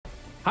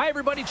Hi,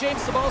 everybody.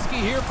 James Cebulski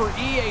here for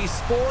EA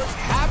Sports.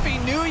 Happy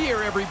New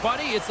Year,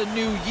 everybody. It's a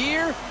new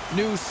year,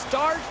 new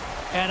start,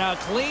 and a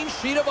clean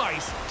sheet of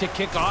ice to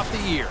kick off the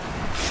year.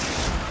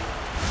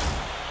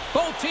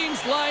 Both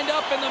teams lined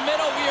up in the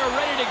middle. We are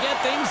ready to get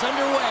things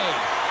underway.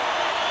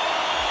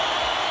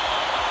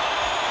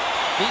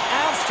 The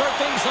Avs start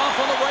things off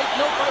on the right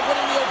note by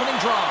winning the opening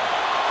draw.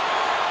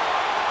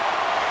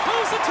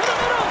 Moves it to the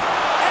middle,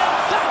 and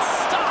that's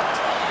stopped.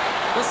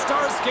 The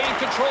Stars gain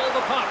control of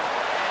the puck.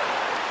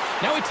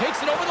 Now he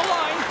takes it over the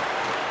line.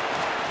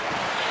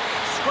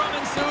 Scrum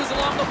ensues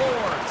along the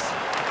boards.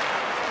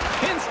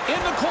 Hintz in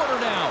the corner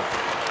now.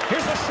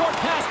 Here's a short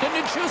pass to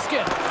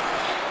Nichushkin.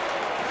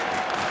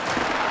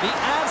 The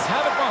Avs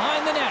have it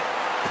behind the net.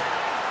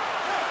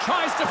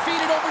 Tries to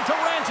feed it over to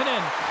Rantanen.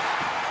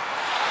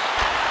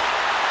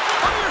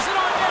 Fires it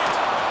on net.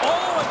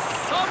 Oh, and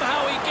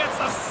somehow he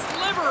gets a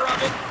sliver of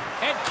it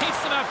and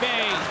keeps them at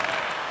bay.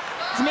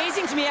 It's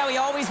amazing to me how he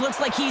always looks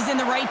like he's in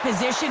the right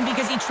position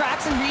because he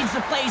tracks and reads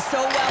the play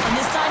so well. And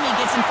this time he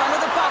gets in front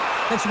of the puck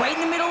that's right in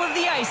the middle of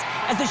the ice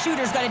as the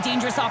shooter's got a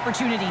dangerous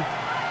opportunity.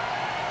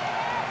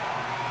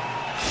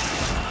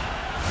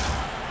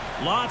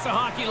 Lots of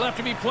hockey left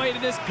to be played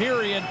in this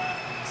period.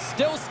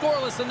 Still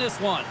scoreless in this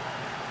one.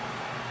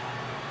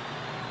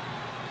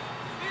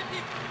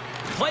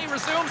 Play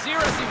resumes here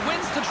as he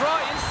wins the draw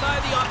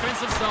inside the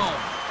offensive zone.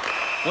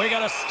 We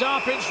got a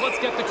stoppage. Let's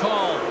get the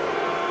call.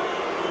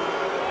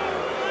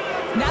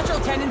 Natural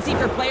tendency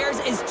for players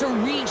is to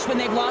reach when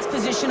they've lost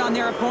position on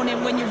their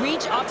opponent. When you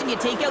reach, often you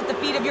take out the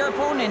feet of your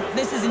opponent.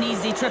 This is an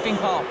easy tripping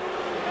call.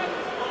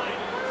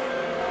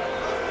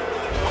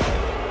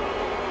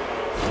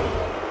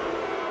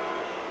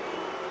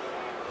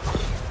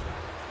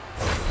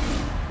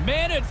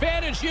 Man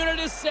advantage unit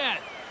is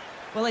set.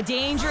 Well, a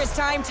dangerous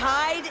time,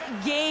 tied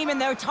game,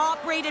 and their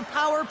top-rated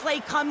power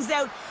play comes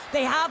out.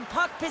 They have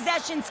puck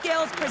possession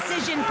skills,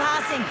 precision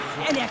passing,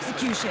 and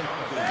execution.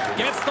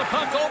 Gets the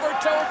puck over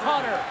to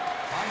O'Connor.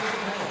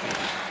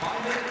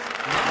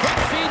 Quick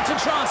feed to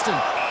Johnston.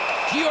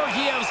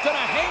 Georgiev's going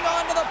to hang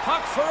on to the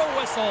puck for a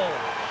whistle.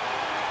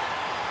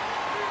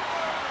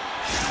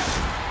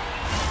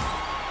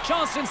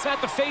 Johnston's at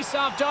the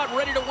face-off dot,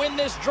 ready to win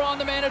this draw on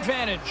the man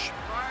advantage.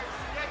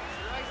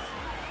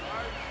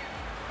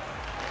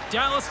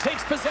 Dallas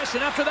takes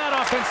possession after that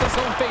offensive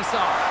zone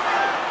face-off.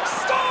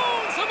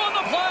 Stones him on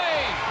the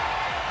play!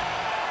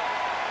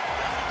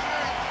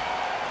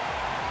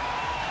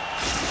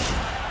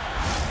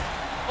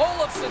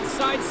 Olofsson's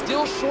side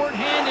still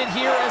short-handed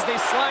here as they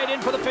slide in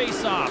for the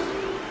face-off.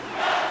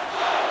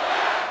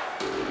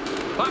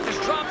 Puck is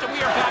dropped and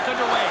we are back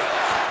underway.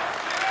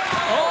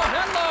 Oh,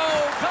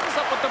 hello! Comes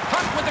up with the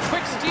puck with a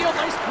quick steal.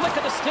 Nice flick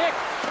of the stick.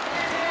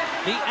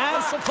 The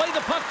Avs will play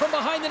the puck from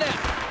behind the net.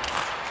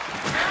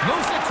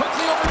 Moves it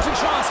quickly over to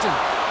Johnston.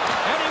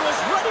 And he was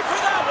ready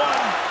for that one.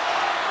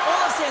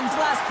 Olofsson's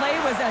last play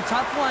was a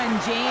tough one,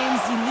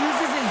 James. He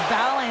loses his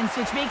balance,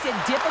 which makes it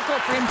difficult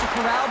for him to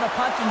corral the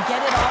puck and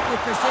get it off with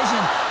precision.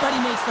 But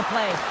he makes the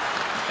play.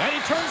 And he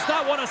turns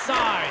that one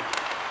aside.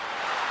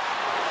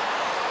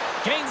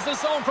 Gains the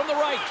zone from the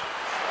right.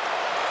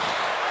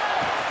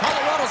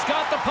 Colorado's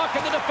got the puck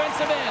in the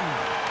defensive end.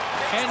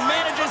 And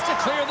manages to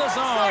clear the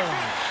zone.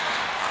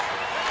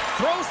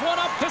 Throws one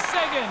up to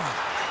Seguin.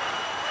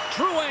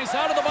 Drouin's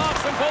out of the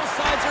box, and both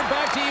sides are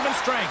back to even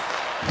strength.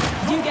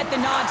 You get the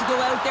nod to go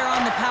out there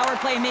on the power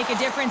play and make a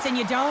difference, and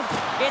you don't?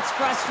 It's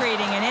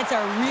frustrating, and it's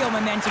a real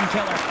momentum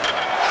killer.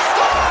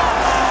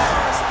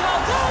 Stars! Now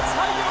that's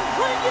how you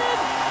bring in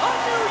a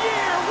new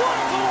year. What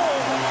a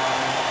goal!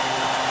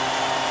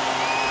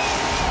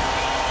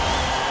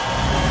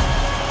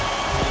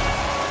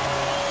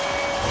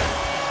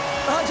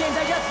 Oh, James,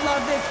 I just love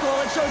this goal.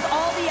 It shows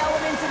all the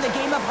elements in the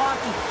game of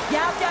hockey. You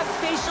have to have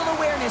spatial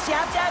awareness. You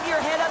have to have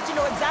your head up to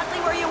know exactly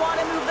where you want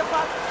to move the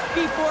puck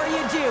before you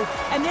do.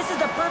 And this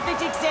is a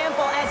perfect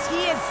example as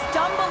he is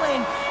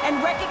stumbling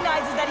and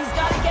recognizes that he's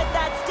got to get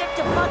that stick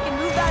to puck and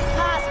move that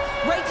pass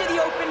right to the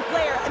open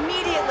player.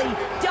 Immediately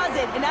does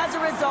it, and as a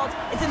result,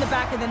 it's in the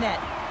back of the net.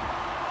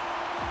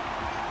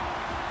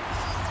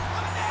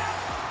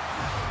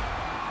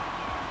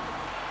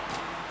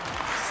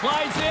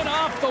 Slides in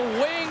off the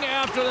wing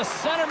after the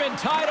centerman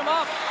tied him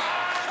up.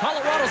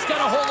 Colorado's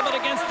got a hold of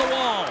it against the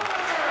wall.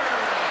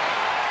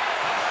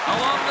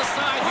 Along the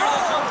side, here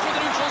they come through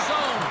the neutral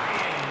zone.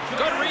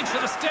 Good reach of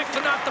the stick to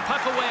knock the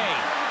puck away.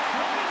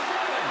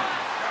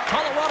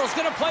 Colorado's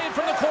going to play it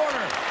from the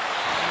corner.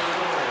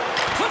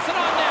 Puts it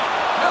on net.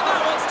 And that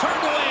one's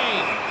turned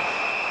away.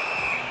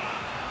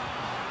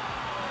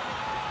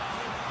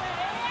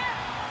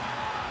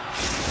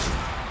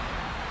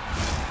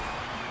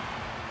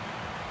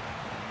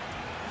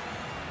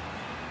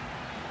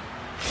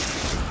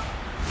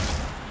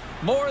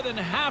 More than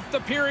half the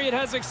period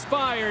has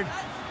expired.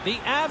 The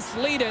Avs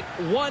lead it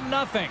 1-0.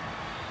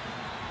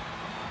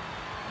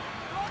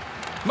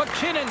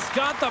 McKinnon's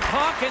got the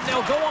puck, and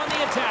they'll go on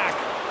the attack.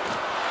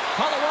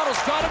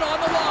 Colorado's got it on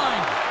the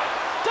line.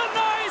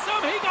 Denies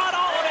him. He got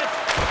all of it.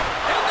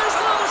 And there's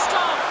another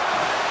stop.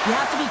 You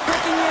have to be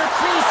quick in your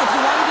crease if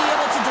you want to be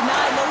able to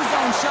deny low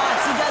zone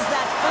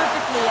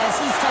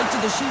to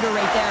the shooter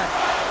right there.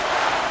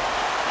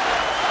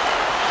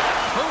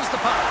 Moves the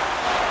puck.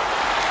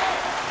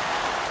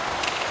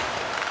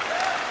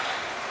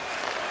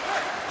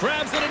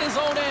 Grabs it in his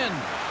own end.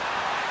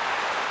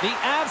 The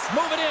Avs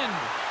move it in.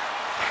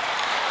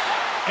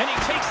 And he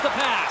takes the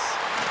pass.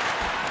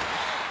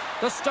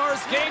 The Stars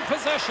gain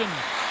possession.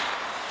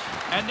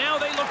 And now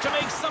they look to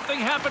make something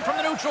happen from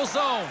the neutral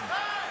zone.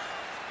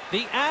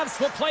 The Avs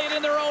will play it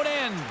in their own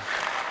end.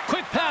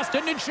 Quick pass to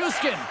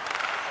Nichushkin.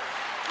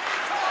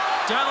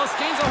 Dallas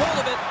gains a hold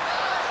of it.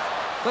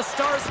 The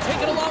Stars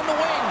take it along the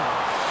wing.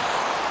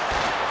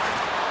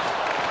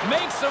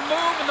 Makes a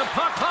move and the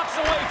puck hops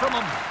away from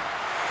him.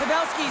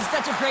 Pavelski's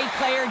such a great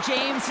player,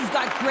 James. He's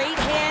got great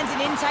hands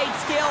and in-tight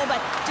skill, but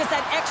just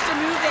that extra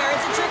move there,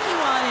 it's a tricky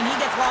one, and he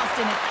gets lost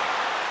in it.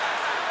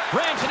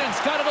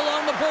 Rantanen's got it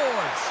along the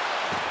boards.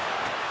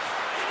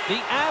 The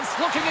Avs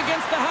looking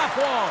against the half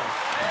wall.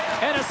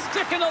 And a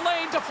stick in the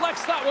lane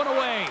deflects that one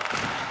away.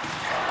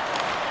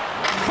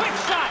 Quick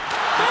shot.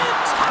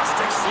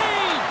 Fantastic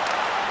save.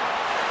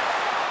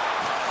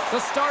 The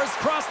Stars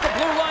cross the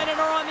blue line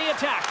and are on the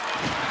attack.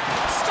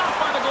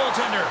 Stopped by the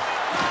goaltender.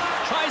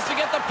 Tries to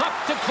get the puck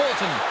to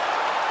Colton.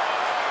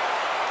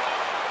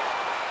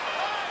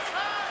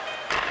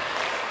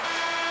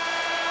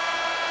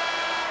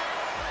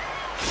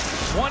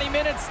 "20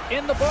 minutes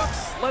in the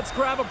books. Let's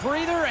grab a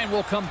breather, and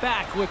we'll come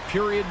back with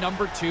period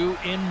number 2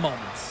 in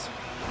moments.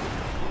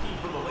 Looking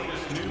for the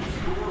latest news,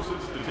 scores,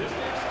 and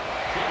statistics?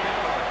 Check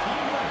out our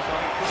team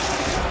website.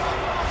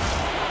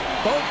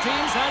 Both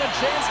teams had a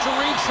chance to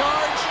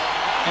recharge,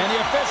 and the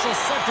officials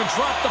set to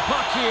drop the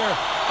puck here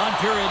on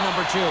period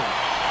number 2.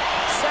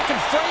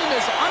 Second frame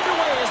is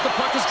underway as the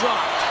puck is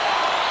dropped.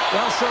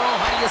 Well, Cheryl,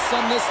 how do you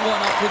sum this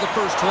one up through the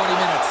first 20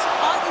 minutes?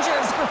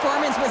 Ottinger's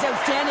performance was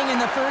outstanding in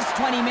the first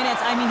 20 minutes.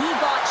 I mean, he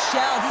got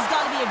shelled. He's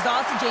got to be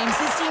exhausted, James.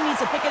 His team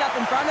needs to pick it up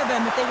in front of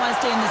him if they want to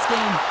stay in this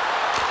game.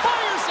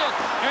 Fires it,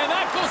 and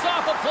that goes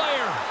off a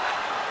player.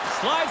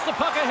 Slides the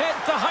puck ahead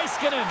to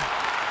Heiskanen.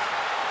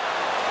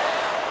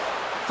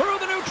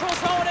 Through the neutral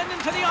zone and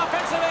into the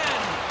offensive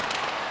end.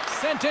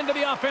 Sent into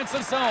the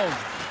offensive zone.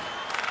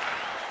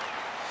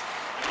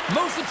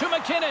 Moves it to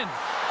McKinnon.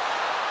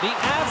 The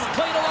Avs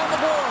played along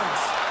the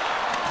boards.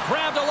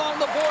 Grabbed along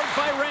the boards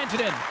by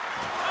Rantanen.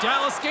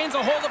 Dallas gains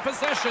a hold of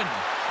possession.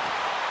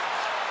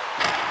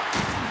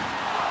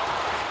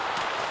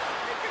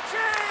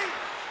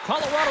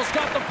 Colorado's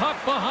got the puck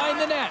behind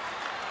the net.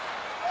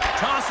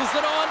 Tosses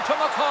it on to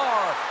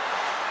Makar.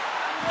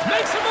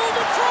 Makes a move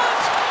in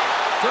front.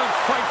 Good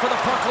fight for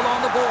the puck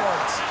along the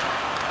boards.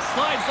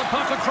 Slides the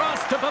puck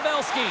across to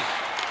Pavelski.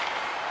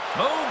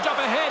 Moved up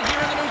ahead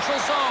here in the neutral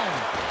zone.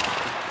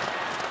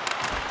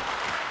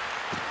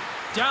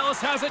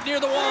 Dallas has it near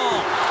the wall.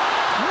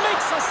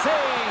 Makes a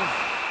save.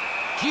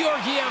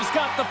 Georgiev's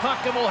got the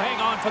puck and will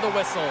hang on for the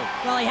whistle.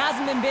 Well, he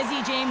hasn't been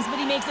busy, James, but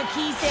he makes a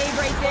key save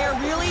right there.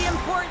 Really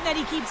important that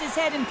he keeps his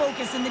head in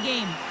focus in the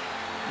game.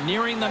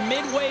 Nearing the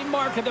midway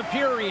mark of the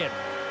period.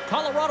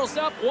 Colorado's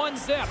up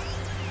 1-0.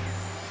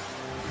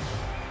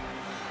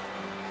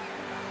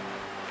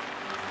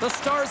 The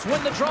Stars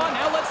win the draw.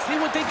 Now let's see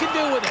what they can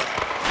do with it.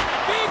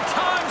 Big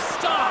time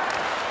stop.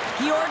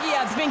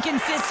 Georgiev's been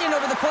consistent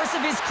over the course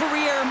of his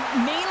career,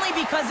 mainly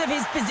because of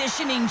his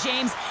positioning,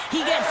 James.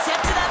 He gets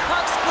set to that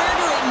puck, square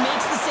to it, and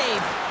makes the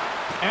save.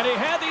 And he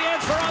had the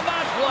answer on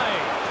that play.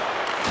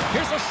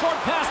 Here's a short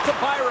pass to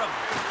Byram.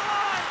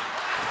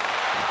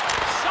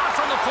 Shot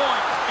from the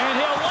point, and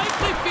he'll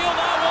likely feel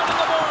that one in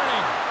the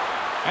morning.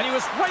 And he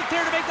was right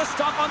there to make the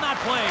stop on that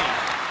play.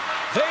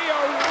 They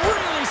are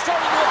really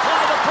starting to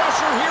apply the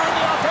pressure here in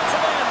the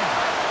offensive end.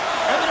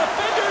 And the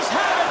defenders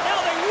have it. Now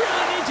they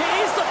really need to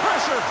ease the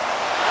pressure.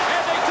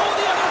 And they go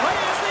the other way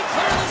as they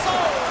clear the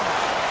zone.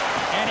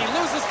 And he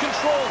loses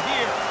control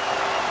here.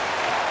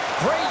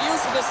 Great use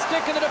of the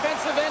stick in the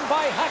defensive end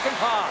by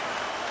Hakanpää.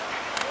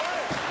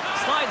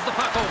 Slides the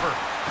puck over.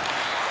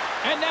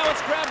 And now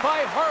it's grabbed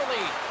by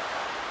Harley.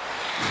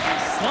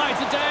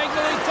 Slides it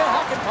diagonally to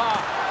Hakanpää.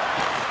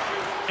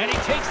 And he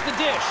takes the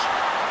dish.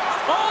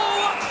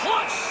 Oh, a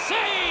clutch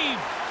save!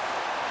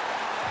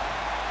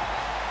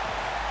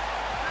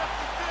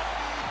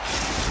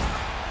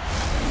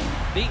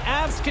 The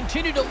Avs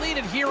continue to lead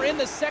it here in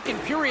the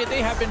second period.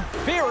 They have been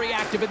very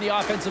active in the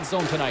offensive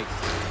zone tonight.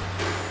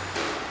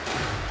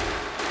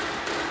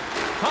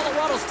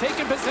 Colorado's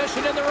taken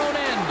possession in their own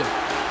end.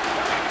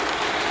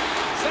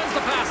 Sends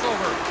the pass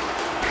over.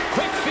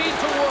 Quick feed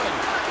to Wood.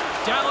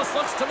 Dallas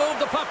looks to move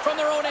the puck from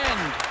their own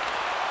end.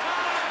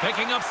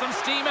 Picking up some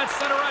steam at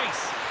center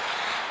ice.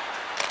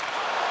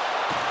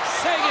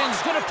 Sagan's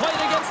going to play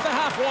it against the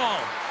half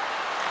wall.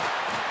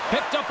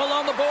 Picked up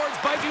along the boards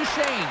by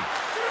Duchesne.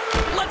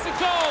 Lets it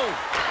go.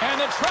 And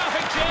the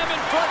traffic jam in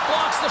front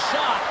blocks the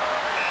shot.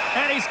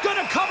 And he's going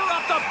to cover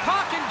up the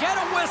puck and get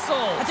a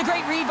whistle. That's a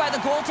great read by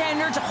the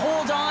goaltender to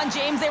hold on,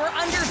 James. They were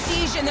under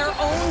siege in their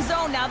own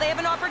zone. Now they have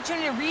an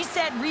opportunity to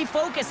reset,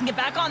 refocus, and get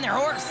back on their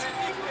horse.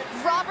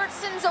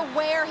 Robertson's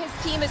aware his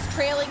team is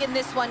trailing in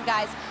this one,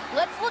 guys.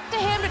 Let's look to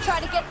him to try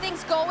to get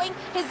things going.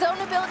 His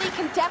zone ability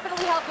can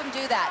definitely help him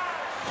do that.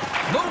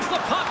 Moves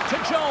the puck to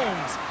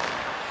Jones.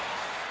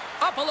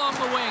 Up along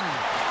the wing.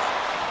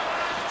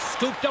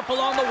 Scooped up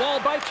along the wall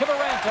by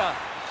Kiviranta.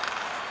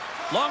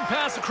 Long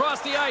pass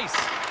across the ice.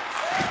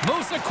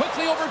 Moves it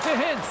quickly over to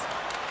Hintz.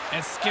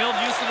 And skilled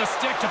use of the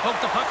stick to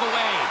poke the puck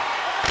away.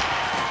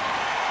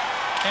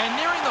 And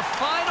nearing the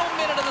final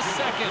minute of the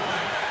second.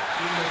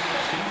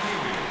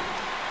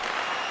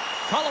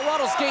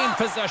 Colorado's gained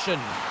possession.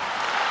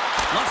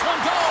 Lets one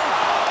go.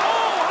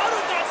 Oh, how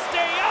did that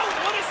stay out?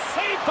 What a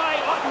save by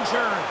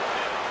Ottinger.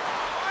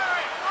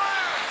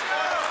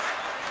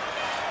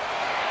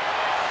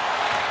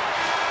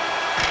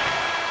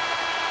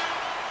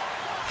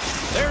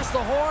 There's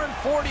the horn,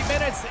 40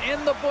 minutes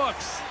in the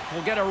books.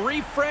 We'll get a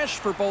refresh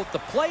for both the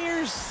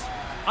players,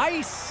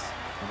 ice.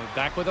 We'll be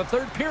back with a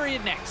third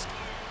period next.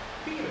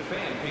 Being a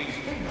fan pays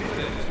big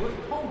dividends with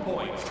Home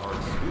Points, our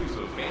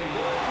exclusive fan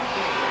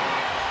loyalty program.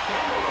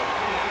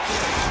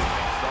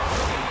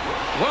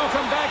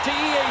 Welcome back to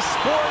EA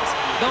Sports.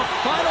 The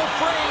final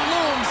frame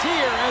looms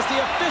here as the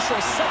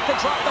officials set to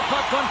drop the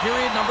puck on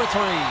period number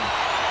 3.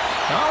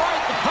 All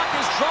right, the puck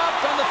is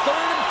dropped on the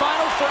third and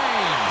final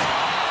frame.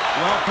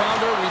 Well,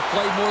 Pounder, we've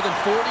played more than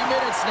 40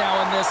 minutes now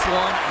in this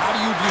one. How do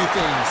you view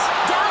things?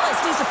 Dallas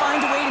needs to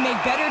find a way to make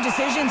better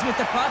decisions with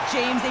the puck,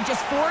 James. They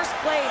just forced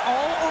play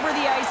all over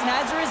the ice, and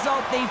as a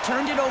result, they've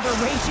turned it over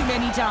way too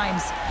many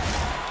times.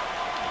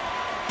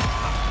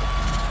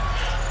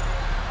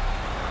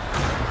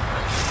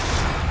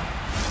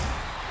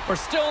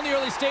 We're still in the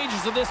early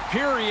stages of this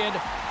period.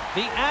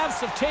 The Avs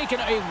have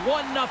taken a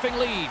 1-0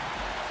 lead.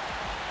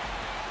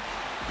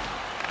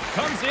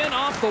 Comes in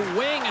off the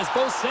wing as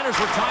both centers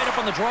were tied up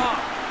on the draw.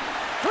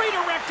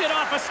 Redirected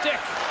off a stick.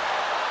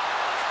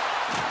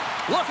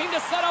 Looking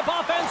to set up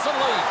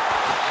offensively.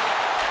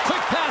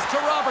 Quick pass to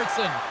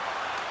Robertson.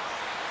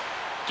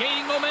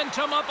 Gaining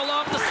momentum up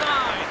along the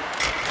side.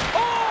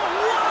 Oh,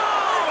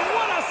 wow!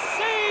 What a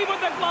save with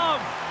the glove!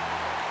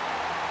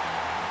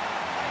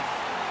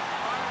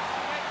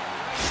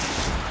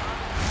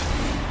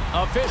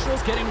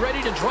 Officials getting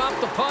ready to drop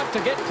the puck to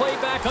get play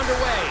back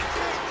underway.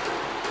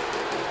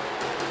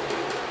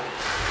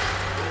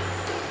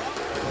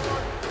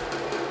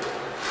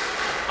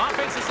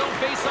 Offense his own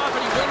face-off,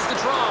 and he wins the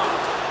draw.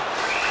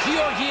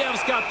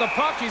 Georgiev's got the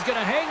puck. He's going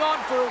to hang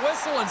on for a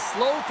whistle and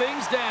slow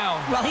things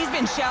down. Well, he's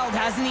been shelled,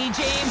 hasn't he,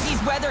 James?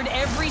 He's weathered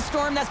every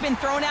storm that's been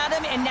thrown at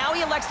him, and now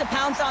he elects to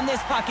pounce on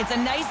this puck. It's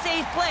a nice,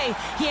 safe play.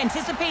 He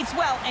anticipates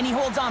well, and he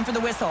holds on for the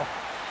whistle.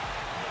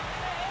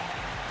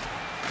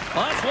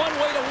 Well, that's one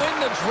way to win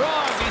the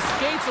draw as he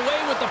skates away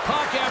with the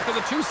puck after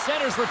the two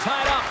centers were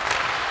tied up.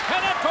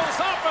 And it goes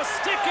off a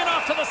stick and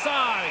off to the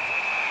side.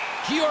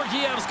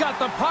 Georgiev's got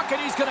the puck, and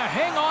he's going to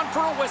hang on for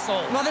a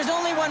whistle. Well, there's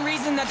only one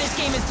reason that this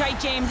game is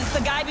tight, James. It's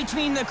the guy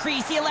between the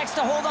crease. He elects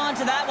to hold on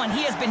to that one.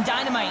 He has been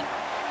dynamite.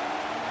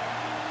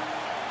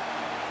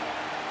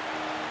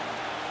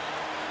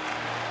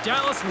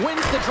 Dallas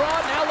wins the draw.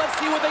 Now let's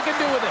see what they can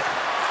do with it.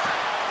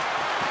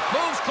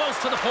 Moves close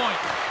to the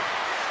point.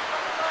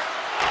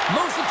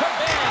 Moves it to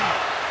Ben.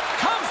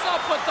 Comes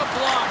up with the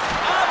block.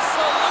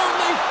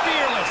 Absolutely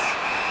fearless.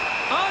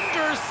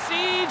 Under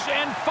siege,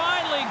 and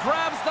finally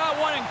grabs that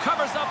one and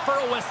covers up for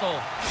a whistle.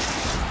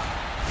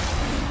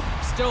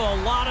 Still a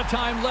lot of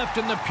time left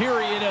in the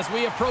period as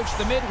we approach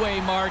the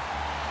midway mark.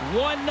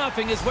 1-0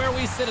 is where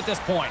we sit at this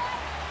point.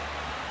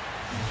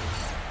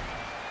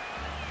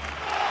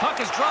 Puck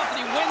is dropped,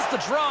 and he wins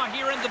the draw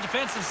here in the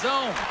defensive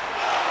zone.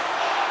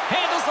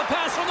 Handles the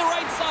pass from the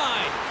right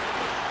side.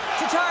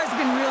 Tatar's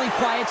been really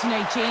quiet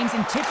tonight, James,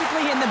 and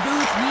typically in the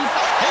booth, he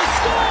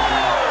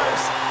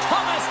scores!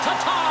 Thomas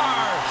Tatar!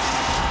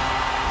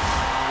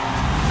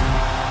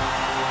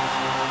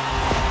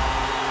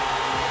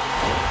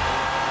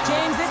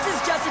 James, this is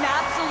just an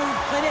absolute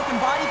clinic in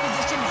body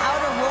position, how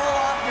to roll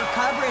off your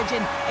coverage,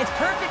 and it's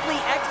perfectly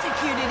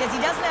executed as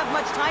he doesn't have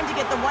much time to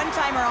get the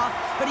one-timer off,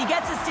 but he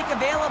gets a stick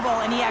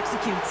available and he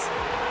executes.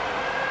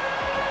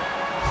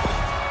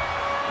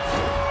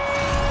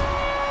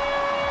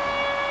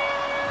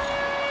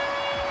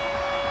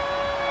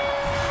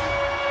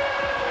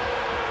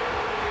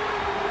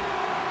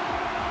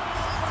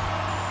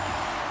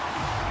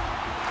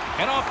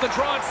 And off the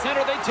draw at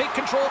center, they take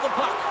control of the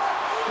puck.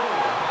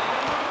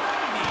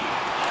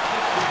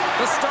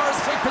 The Stars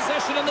take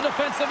possession in the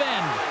defensive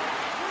end.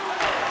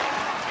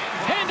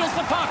 Handles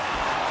the puck.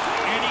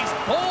 And he's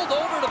bowled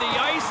over to the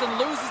ice and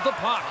loses the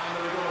puck.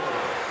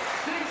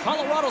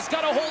 Colorado's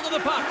got a hold of the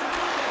puck.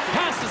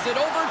 Passes it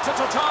over to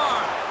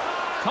Tatar.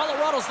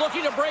 Colorado's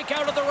looking to break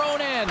out of their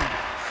own end.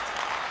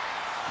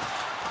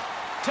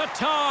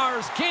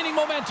 Tatar's gaining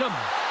momentum.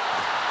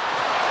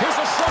 Here's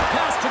a short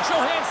pass to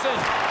Johansson.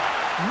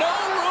 No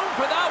room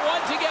for that one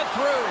to get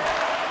through.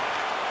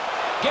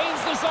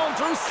 Gains the zone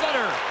through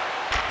center.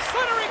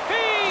 Centering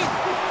feed.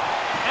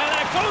 And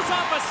that goes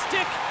off a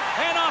stick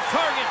and off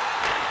target.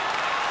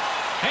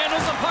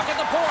 Handles the puck at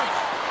the point.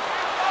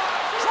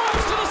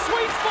 Drives to the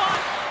sweet spot.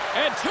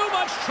 And too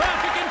much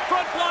traffic in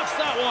front blocks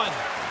that one.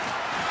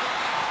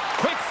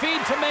 Quick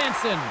feed to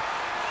Manson.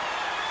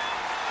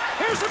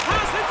 Here's a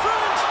pass in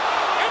front.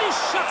 And he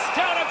shuts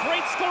down a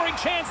great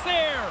chance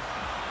there.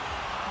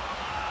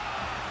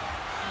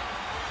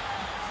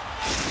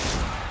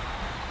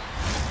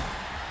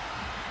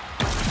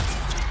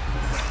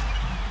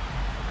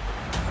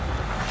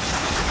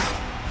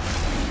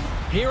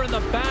 Here in the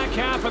back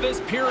half of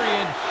this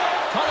period,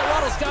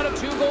 Colorado's got a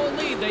 2-goal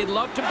lead. They'd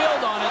love to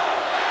build on it.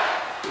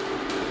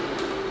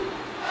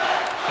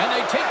 And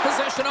they take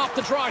possession off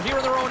the draw here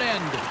in their own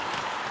end.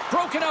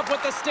 Broken up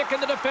with the stick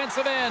in the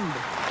defensive end.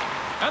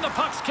 And the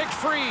puck's kicked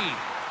free.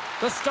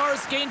 The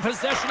Stars gain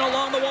possession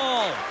along the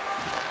wall.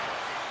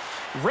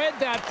 Read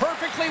that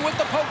perfectly with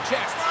the poke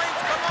check.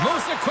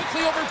 Moves it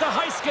quickly over to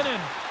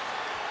Heiskanen.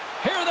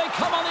 Here they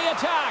come on the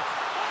attack.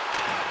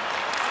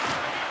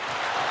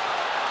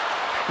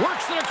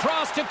 Works it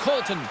across to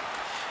Colton.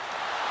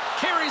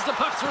 Carries the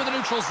puck through the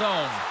neutral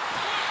zone.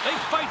 They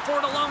fight for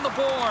it along the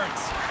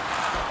boards.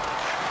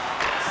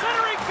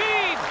 Centering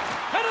feed.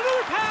 And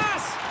another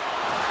pass.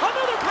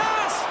 Another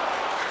pass.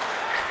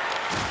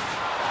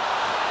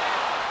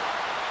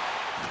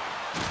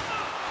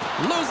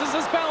 Loses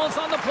his balance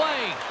on the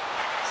play.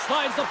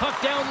 Slides the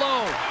puck down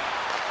low.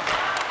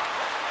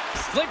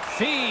 Slick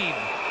feed.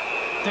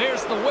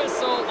 There's the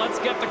whistle. Let's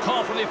get the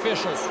call from the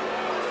officials.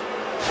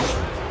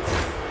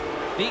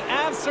 The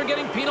Avs are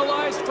getting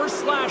penalized for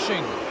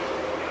slashing.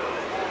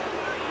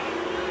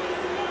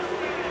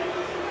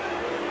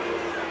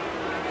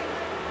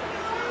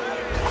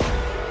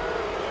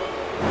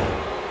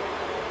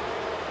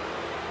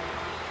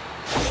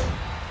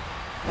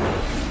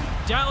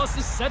 Dallas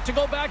is set to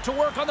go back to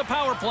work on the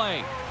power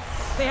play.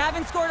 They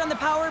haven't scored on the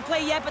power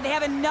play yet, but they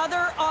have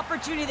another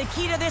opportunity. The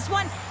key to this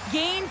one,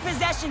 gain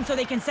possession so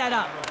they can set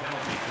up.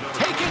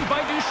 Taken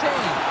by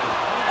Duchesne.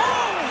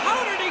 Oh,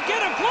 how did he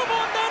get a glove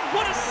on that?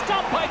 What a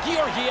stop by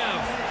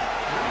Georgiev.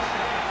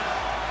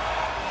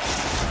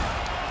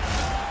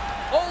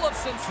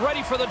 Olofsson's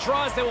ready for the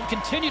draws. They will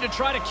continue to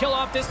try to kill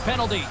off this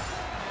penalty.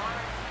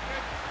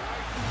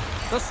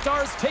 The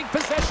Stars take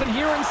possession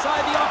here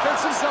inside the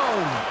offensive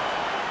zone.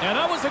 And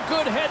that was a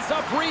good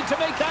heads-up read to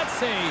make that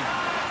save.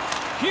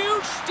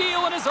 Huge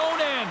steal in his own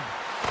end.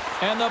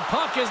 And the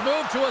puck is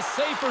moved to a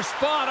safer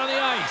spot on the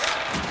ice.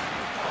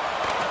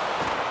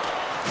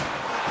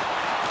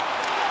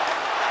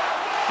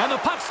 And the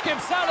puck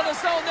skips out of the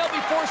zone. They'll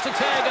be forced to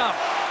tag up.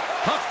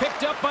 Puck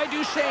picked up by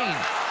Duchesne.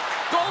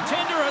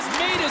 Goaltender has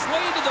made his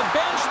way to the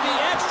bench. The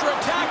extra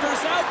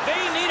attackers out.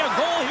 They need a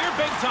goal here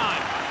big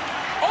time.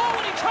 Oh,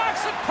 and he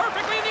tracks it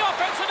perfectly in the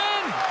offensive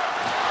end.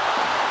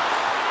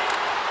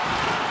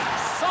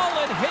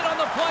 Solid hit on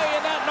the play,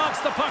 and that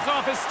knocks the puck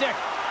off his stick.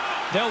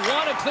 They'll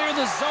want to clear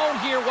the zone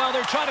here while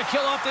they're trying to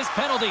kill off this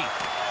penalty.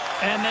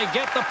 And they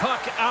get the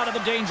puck out of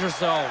the danger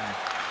zone.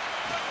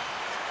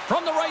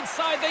 From the right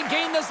side, they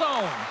gain the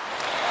zone.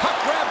 Puck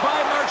grab by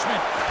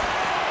Marchment.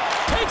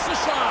 Takes a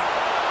shot.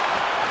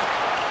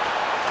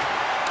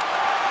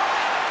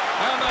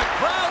 And the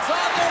crowd's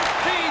on their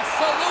feet,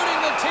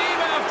 saluting the team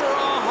after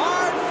a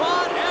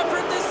hard-fought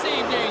effort this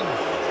evening.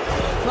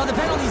 Well, the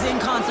penalty's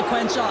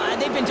inconsequential.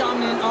 They've been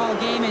dominant all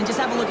game, and just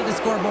have a look at the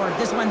scoreboard.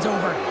 This one's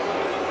over.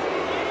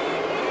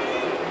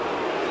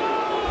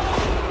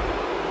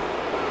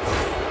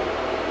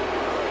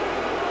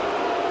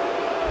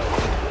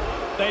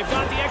 They've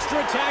got the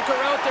extra attacker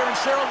out there, and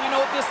Cheryl, we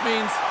know what this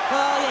means.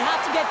 Well, you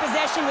have to get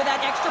possession with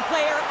that extra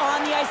player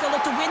on the ice. They'll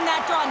look to win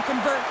that draw and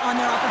convert on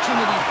their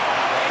opportunity.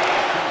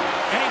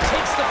 And he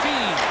takes the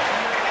feed.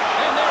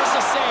 And there's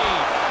the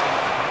save.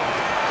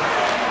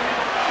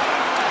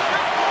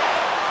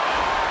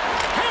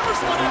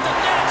 Hammers one at the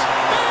net.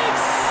 Big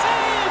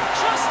save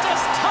just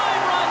as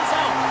time runs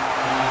out.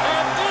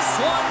 And this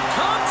one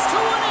comes to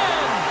an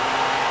end.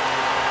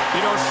 You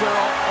know,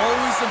 Cheryl,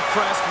 always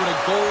impressed when a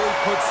goalie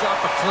puts up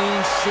a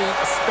clean sheet,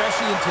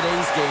 especially in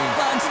today's game.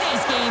 Well, in today's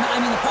game, I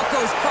mean, the puck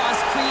goes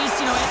cross-crease,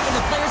 you know, and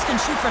the players can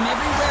shoot from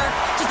everywhere.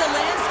 Just the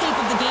landscape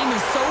of the game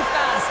is so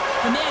fast.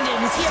 But man,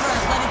 is he ever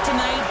athletic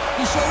tonight?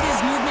 He showed his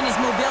movement, his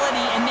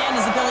mobility, and man,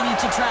 his ability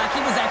to track.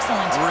 He was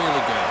excellent.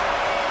 Really good.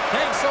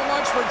 Thanks so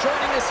much for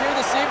joining us here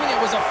this evening.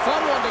 It was a fun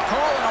one to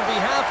call, and on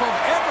behalf of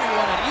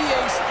everyone at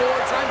EA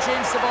Sports, I'm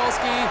James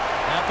Cybulski.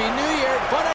 Happy New Year. But